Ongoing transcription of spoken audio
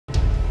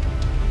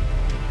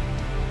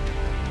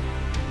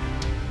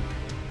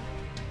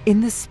In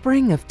the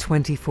spring of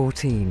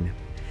 2014,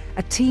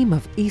 a team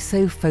of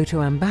ESO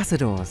photo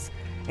ambassadors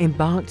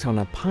embarked on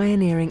a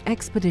pioneering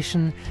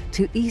expedition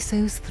to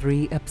ESO's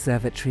 3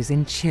 observatories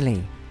in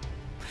Chile.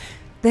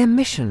 Their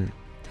mission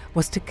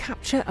was to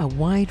capture a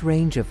wide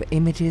range of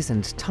images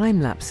and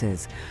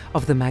time-lapses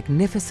of the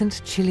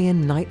magnificent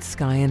Chilean night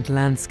sky and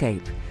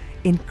landscape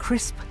in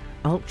crisp,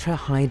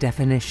 ultra-high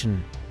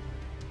definition.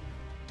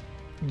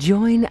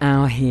 Join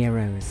our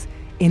heroes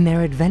in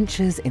their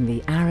adventures in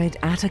the arid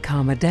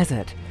Atacama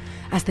Desert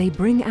as they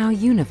bring our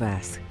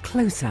universe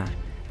closer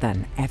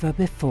than ever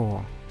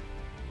before.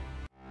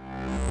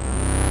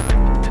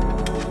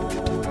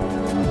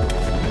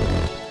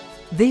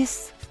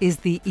 This is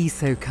the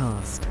ESO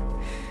cast.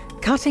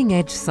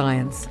 Cutting-edge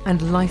science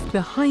and life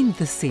behind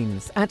the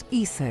scenes at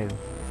ESO,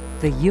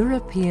 the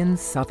European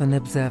Southern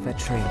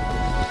Observatory.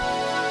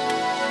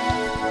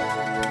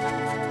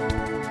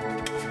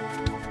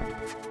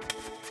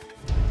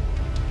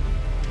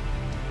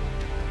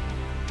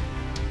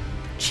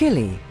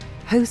 Chile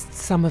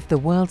hosts some of the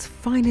world's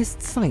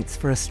finest sites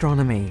for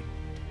astronomy.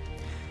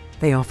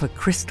 They offer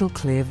crystal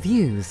clear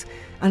views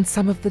and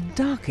some of the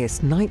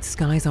darkest night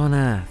skies on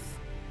Earth.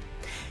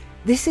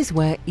 This is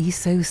where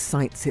ESO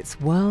sites its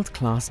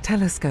world-class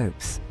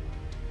telescopes.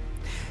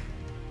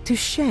 To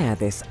share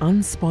this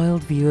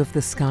unspoiled view of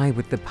the sky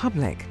with the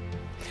public,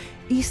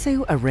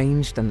 ESO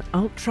arranged an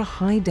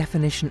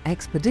ultra-high-definition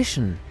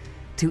expedition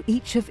to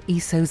each of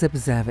ESO's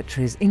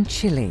observatories in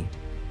Chile.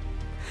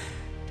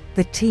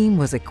 The team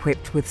was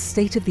equipped with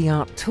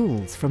state-of-the-art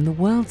tools from the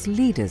world's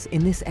leaders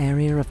in this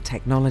area of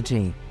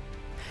technology.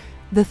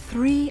 The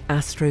 3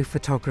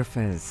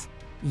 astrophotographers,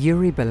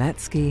 Yuri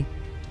Beletsky,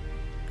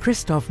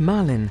 Christoph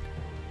Malin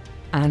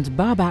and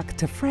Babak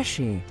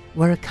Tafreshi,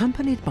 were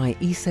accompanied by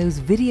ESO's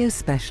video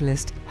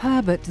specialist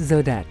Herbert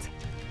Zodet.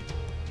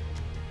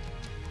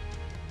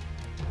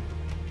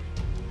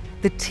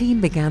 The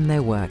team began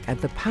their work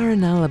at the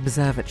Paranal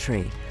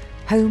Observatory,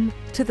 home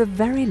to the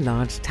Very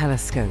Large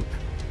Telescope.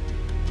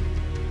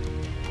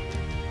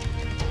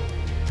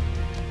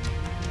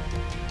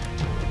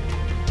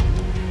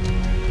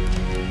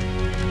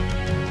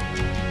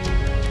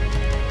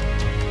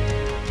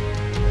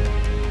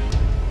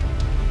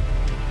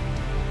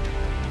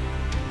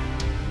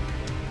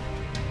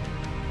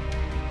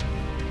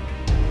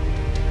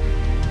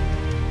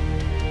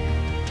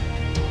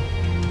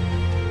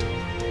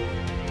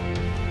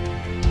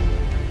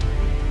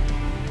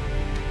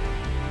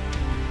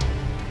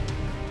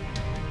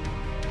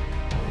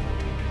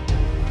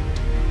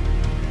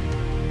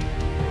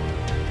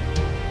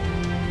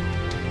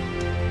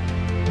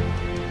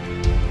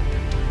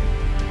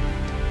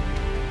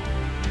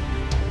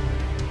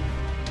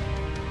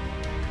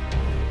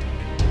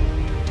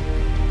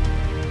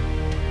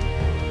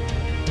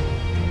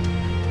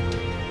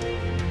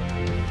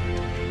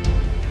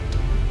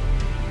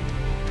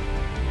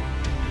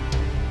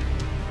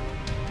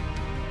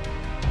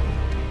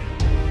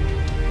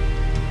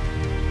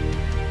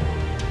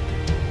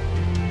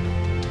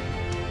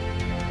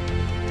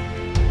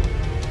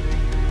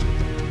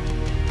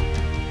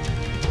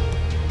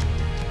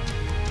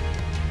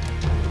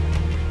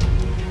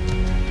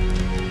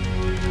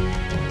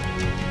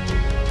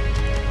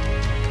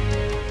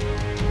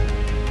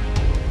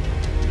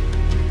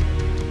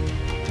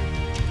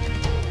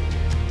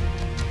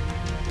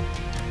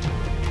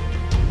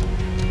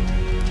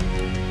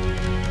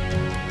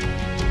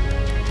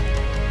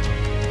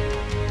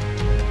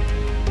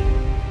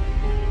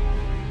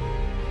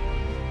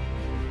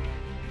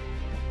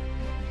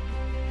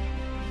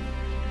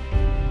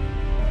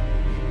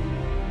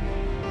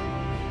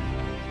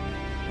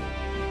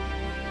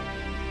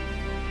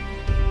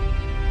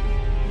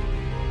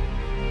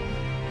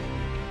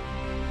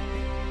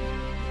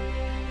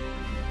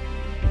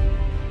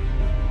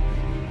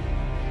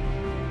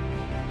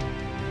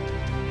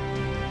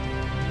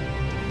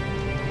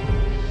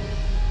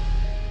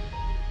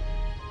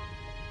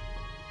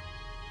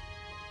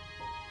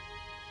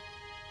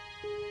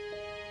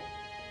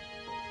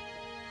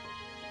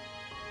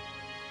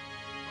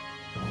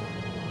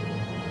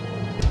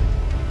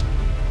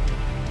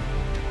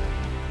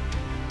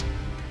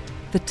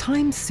 The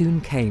time soon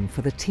came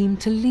for the team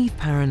to leave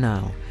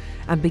Paranal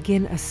and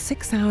begin a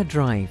 6-hour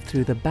drive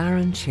through the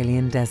barren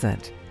Chilean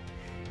desert.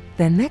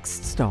 Their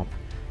next stop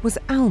was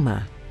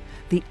ALMA,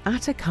 the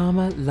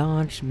Atacama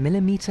Large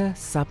Millimeter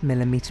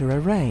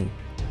Submillimeter Array.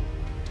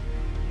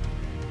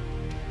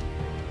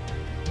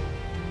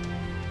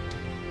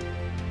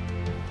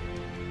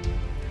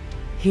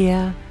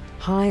 Here,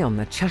 high on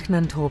the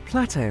Chacnantor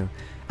Plateau,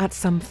 at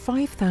some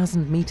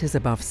 5,000 meters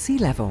above sea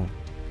level,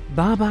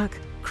 Babak,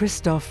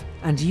 Christoph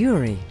and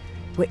Yuri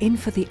were in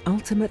for the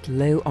ultimate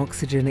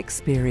low-oxygen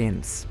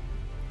experience.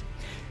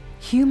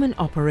 Human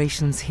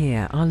operations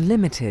here are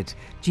limited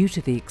due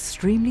to the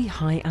extremely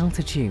high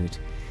altitude,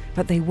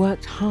 but they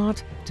worked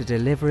hard to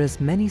deliver as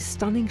many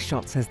stunning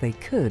shots as they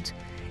could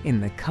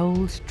in the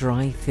cold,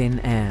 dry, thin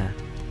air.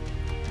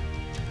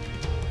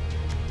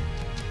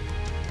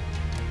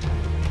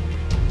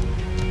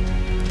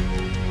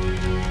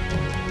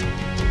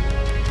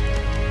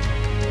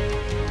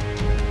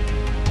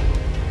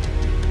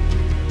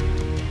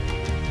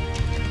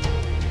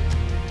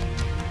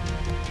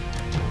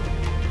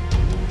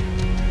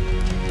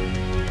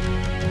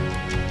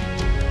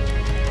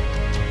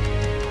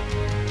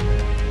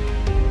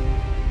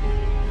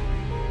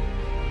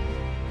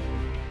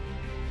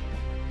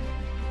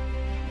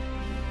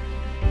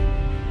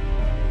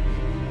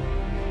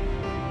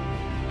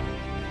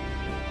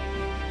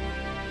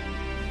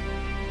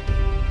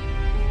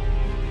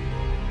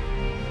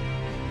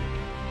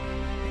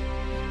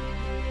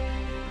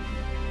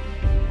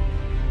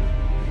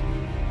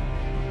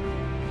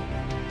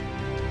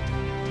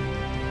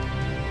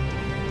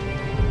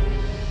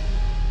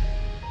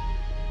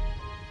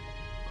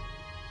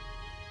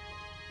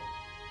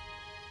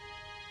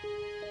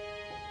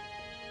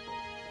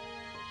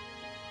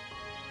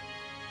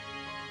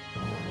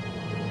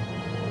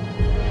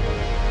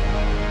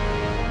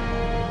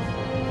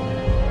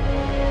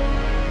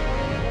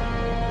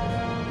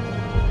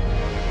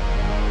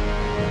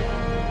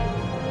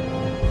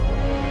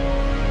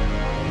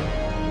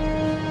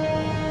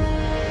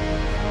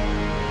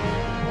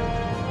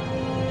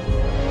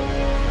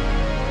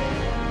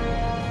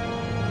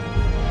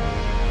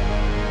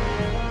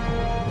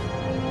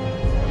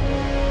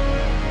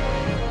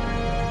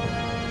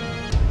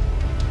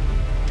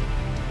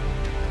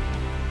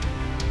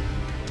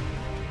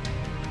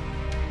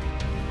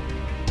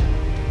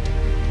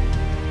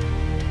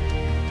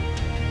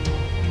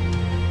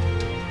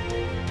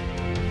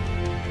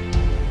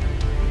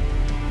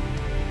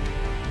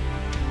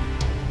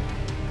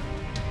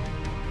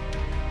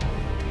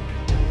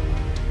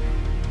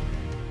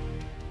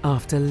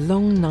 After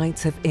long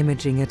nights of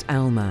imaging at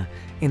Elma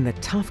in the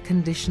tough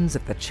conditions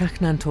of the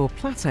Chaknantor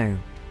Plateau,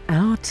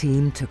 our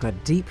team took a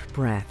deep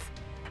breath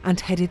and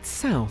headed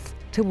south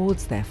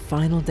towards their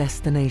final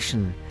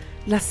destination,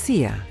 La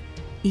Silla,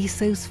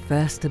 ESO's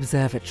first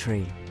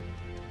observatory.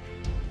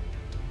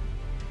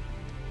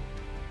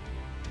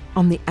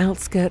 On the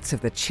outskirts of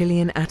the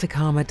Chilean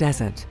Atacama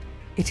Desert,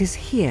 it is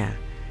here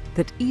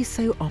that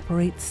ESO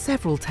operates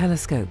several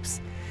telescopes,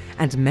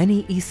 and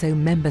many ESO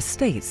member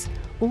states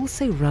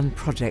also run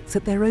projects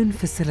at their own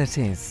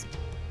facilities.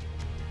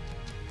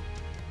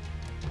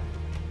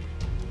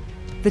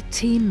 The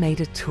team made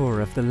a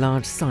tour of the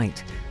large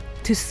site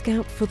to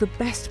scout for the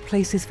best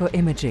places for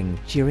imaging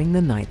during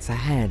the nights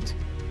ahead.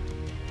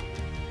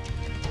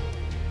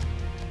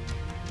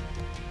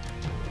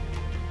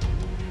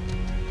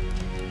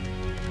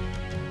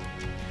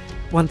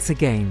 Once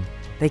again,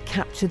 they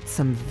captured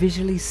some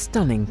visually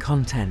stunning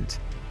content.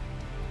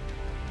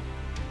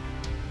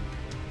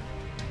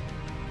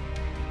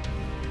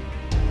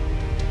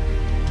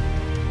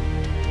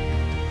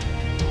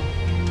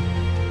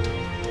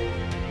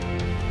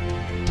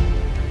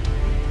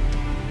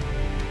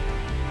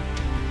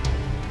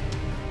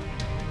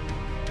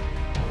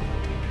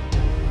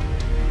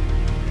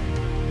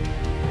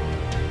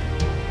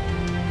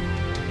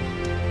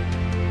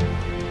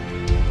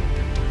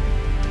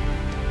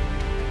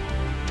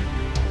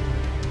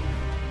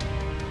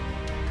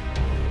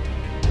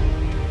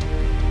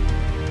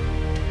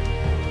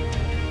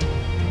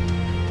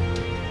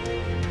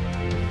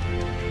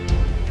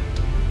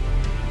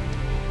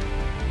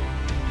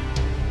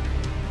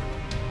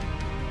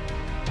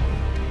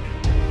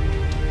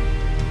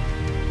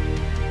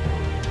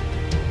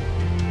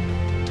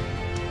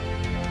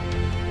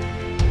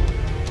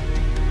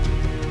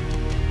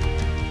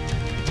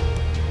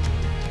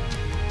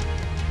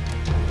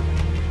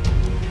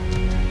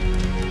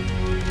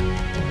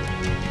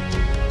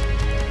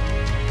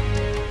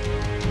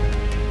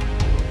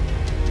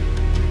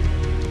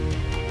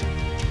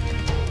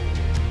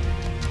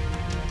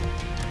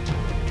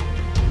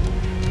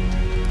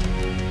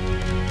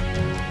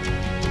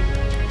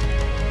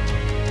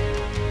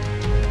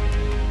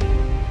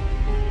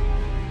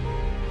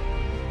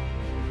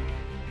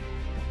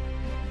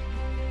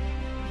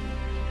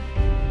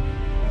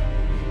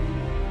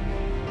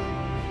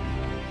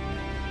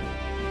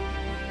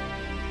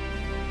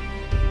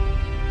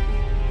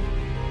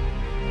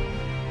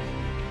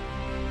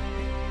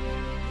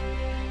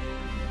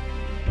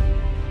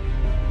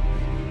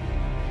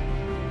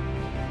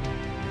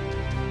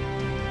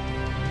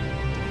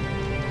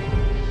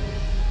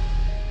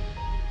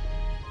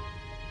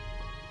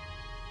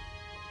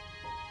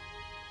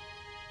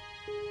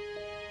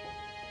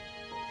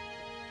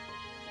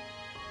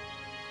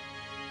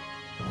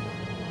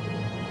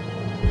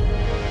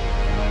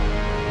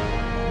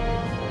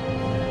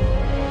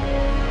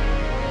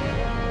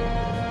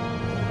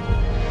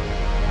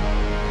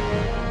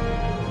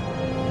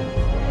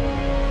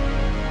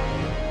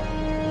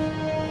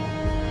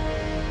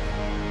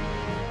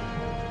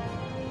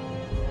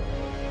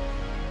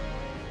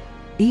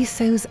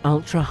 ESO's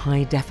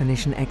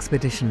ultra-high-definition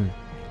expedition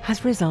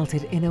has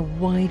resulted in a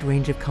wide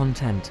range of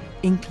content,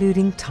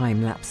 including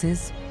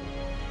time-lapses,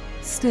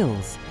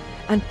 stills,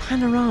 and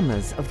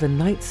panoramas of the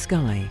night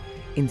sky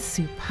in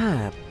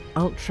superb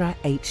Ultra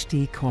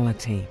HD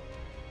quality.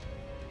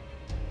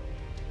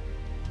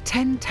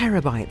 10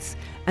 terabytes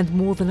and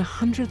more than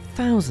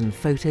 100,000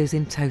 photos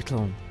in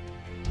total.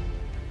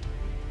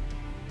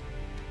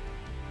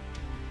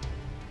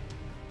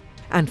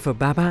 And for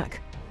Babak,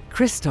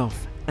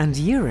 Christoph, and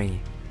Yuri,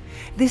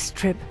 this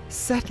trip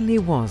certainly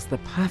was the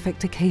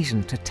perfect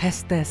occasion to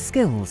test their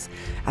skills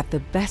at the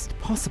best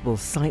possible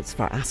sites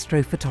for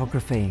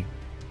astrophotography.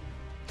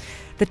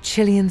 The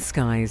Chilean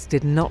skies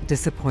did not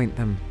disappoint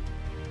them.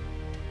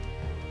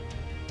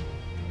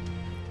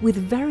 With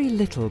very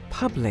little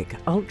public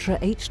Ultra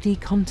HD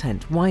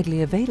content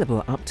widely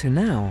available up to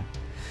now,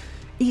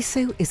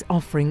 ESO is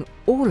offering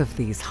all of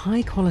these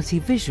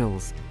high-quality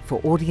visuals for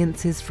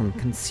audiences from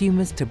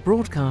consumers to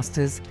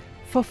broadcasters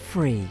for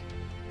free.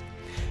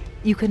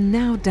 You can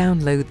now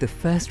download the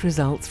first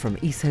results from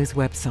ESO's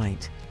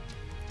website.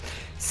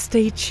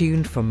 Stay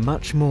tuned for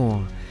much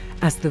more,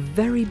 as the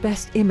very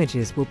best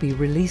images will be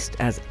released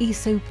as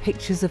ESO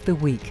Pictures of the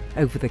Week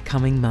over the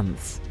coming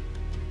months.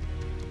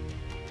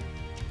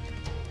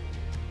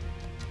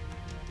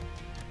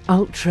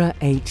 Ultra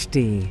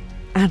HD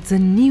adds a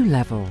new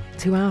level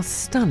to our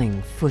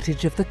stunning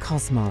footage of the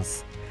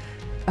cosmos,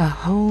 a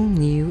whole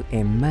new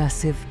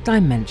immersive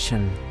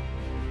dimension.